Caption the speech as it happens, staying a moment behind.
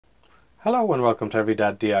Hello and welcome to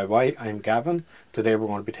EveryDadDIY. I'm Gavin. Today we're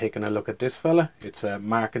going to be taking a look at this fella. It's a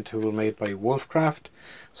marking tool made by Wolfcraft.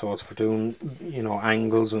 So it's for doing,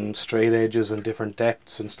 angles and straight edges and different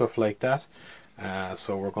depths and stuff like that.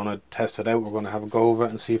 So we're going to test it out. We're going to have a go over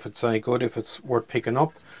it and see if it's any good, if it's worth picking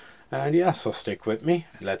up. And yeah, so stick with me.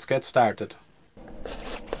 Let's get started.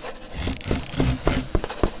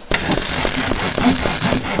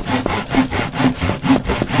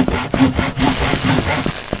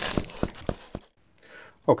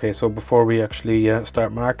 Okay, so before we actually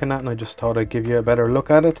start marking that, and I just thought I'd give you a better look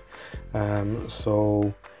at it.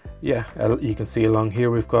 So yeah, you can see along here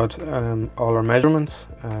we've got all our measurements.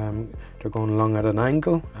 They're going along at an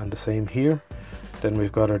angle, and the same here. Then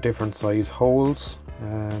we've got our different size holes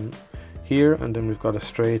here, and then we've got a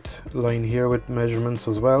straight line here with measurements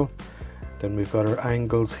as well. Then we've got our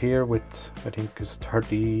angles here with, I think it's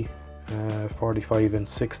 30, 45 and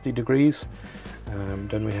 60 degrees.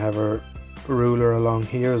 Then we have our ruler along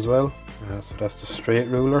here as well, so that's the straight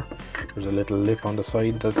ruler. There's a little lip on the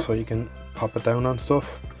side, that's so you can pop it down on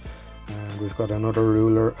stuff. And we've got another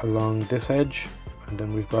ruler along this edge, and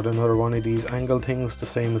then we've got another one of these angle things, the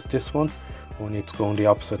same as this one, only it's going the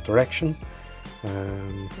opposite direction.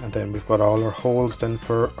 And then we've got all our holes then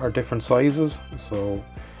for our different sizes, so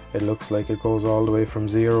it looks like it goes all the way from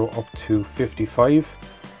 0 up to 55.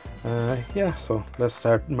 Yeah, so let's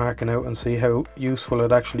start marking out and see how useful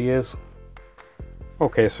it actually is.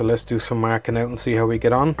 Okay, so let's do some marking out and see how we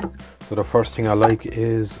get on. So the first thing I like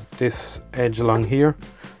is this edge along here.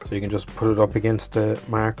 So you can just put it up against the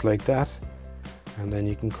mark like that. And then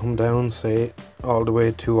you can come down, say, all the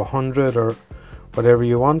way to 100 or whatever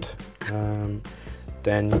you want.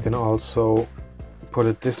 Then you can also put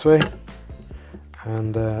it this way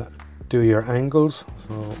and do your angles.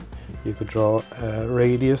 So you could draw a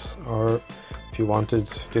radius, or if you wanted,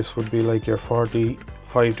 this would be like your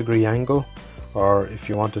 45-degree angle. Or if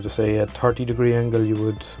you wanted to say a 30-degree angle, you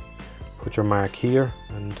would put your mark here,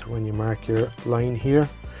 and when you mark your line here,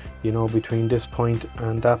 between this point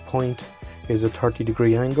and that point is a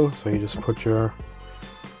 30-degree angle. So you just put your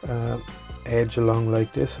edge along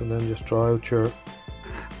like this, and then just draw out your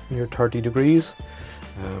 30 degrees.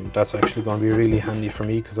 That's actually going to be really handy for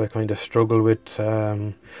me because I kind of struggle with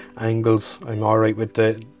angles. I'm alright with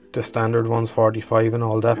the standard ones, 45 and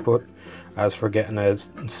all that, but as for getting a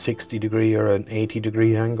 60-degree or an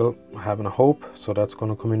 80-degree angle, having a hope, so that's going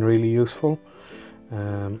to come in really useful.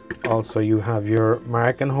 Also, you have your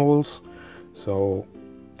marking holes, so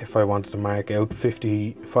if I wanted to mark out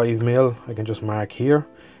 55 mil, I can just mark here.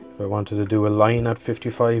 If I wanted to do a line at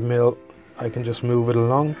 55 mil, I can just move it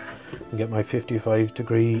along and get my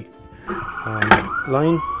 55-degree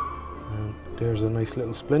line. There's a nice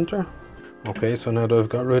little splinter. Okay, so now that I've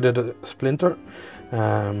got rid of the splinter,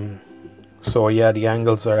 so yeah, the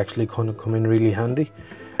angles are actually going to come in really handy.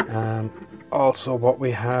 Also, what we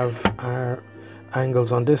have are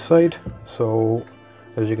angles on this side. So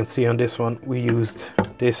as you can see on this one, we used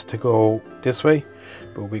this to go this way,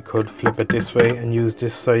 but we could flip it this way and use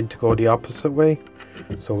this side to go the opposite way,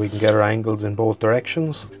 so we can get our angles in both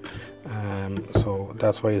directions. So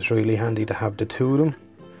that's why it's really handy to have the two of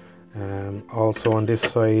them. Also on this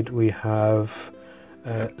side we have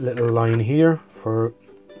a little line here for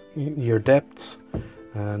your depths,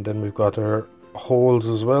 and then we've got our holes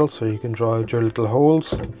as well, so you can draw out your little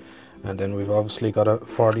holes. And then we've obviously got a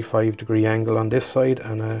 45-degree angle on this side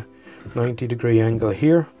and a 90-degree angle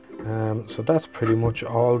here. So that's pretty much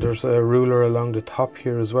all. There's a ruler along the top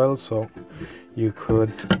here as well, so you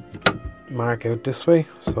could mark out this way.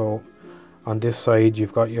 So on this side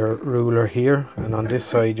you've got your ruler here, and on this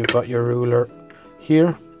side you've got your ruler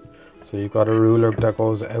here. So you've got a ruler that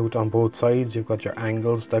goes out on both sides, you've got your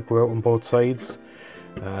angles that go out on both sides.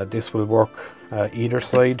 This will work either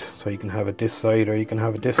side, so you can have it this side or you can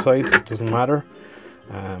have it this side, it doesn't matter.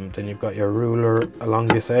 Then you've got your ruler along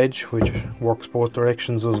this edge, which works both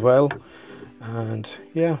directions as well. And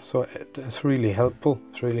yeah, so it's really helpful,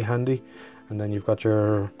 it's really handy. And then you've got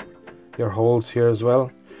your holes here as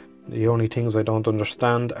well. The only things I don't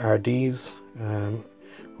understand are these,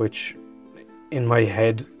 which in my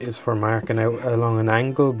head is for marking out along an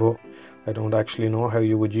angle, but I don't actually know how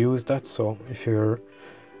you would use that. So if you're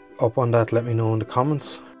up on that, let me know in the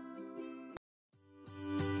comments.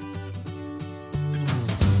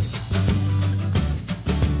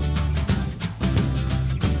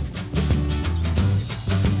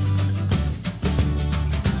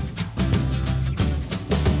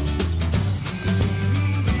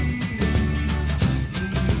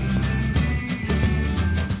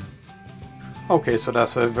 Okay, so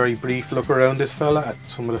that's a very brief look around this fella at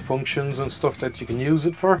some of the functions and stuff that you can use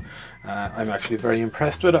it for. I'm actually very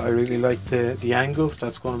impressed with it. I really like the angles.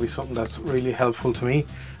 That's going to be something that's really helpful to me.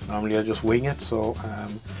 Normally I just wing it, so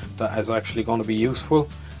that is actually going to be useful.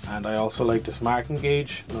 And I also like this marking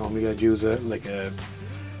gauge. Normally I'd use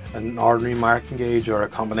an ordinary marking gauge or a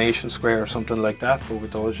combination square or something like that, but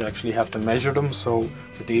with those you actually have to measure them. So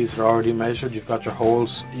with these they're already measured, you've got your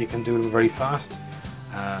holes, you can do them very fast.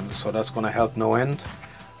 So that's going to help no end.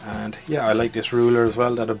 And yeah, I like this ruler as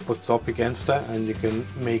well that it puts up against it and you can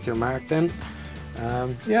make your mark then.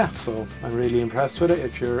 Yeah, so I'm really impressed with it.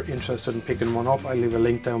 If you're interested in picking one up, I'll leave a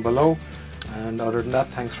link down below. And other than that,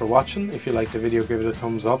 thanks for watching. If you liked the video, give it a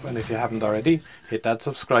thumbs up, and if you haven't already, hit that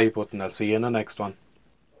subscribe button. I'll see you in the next one.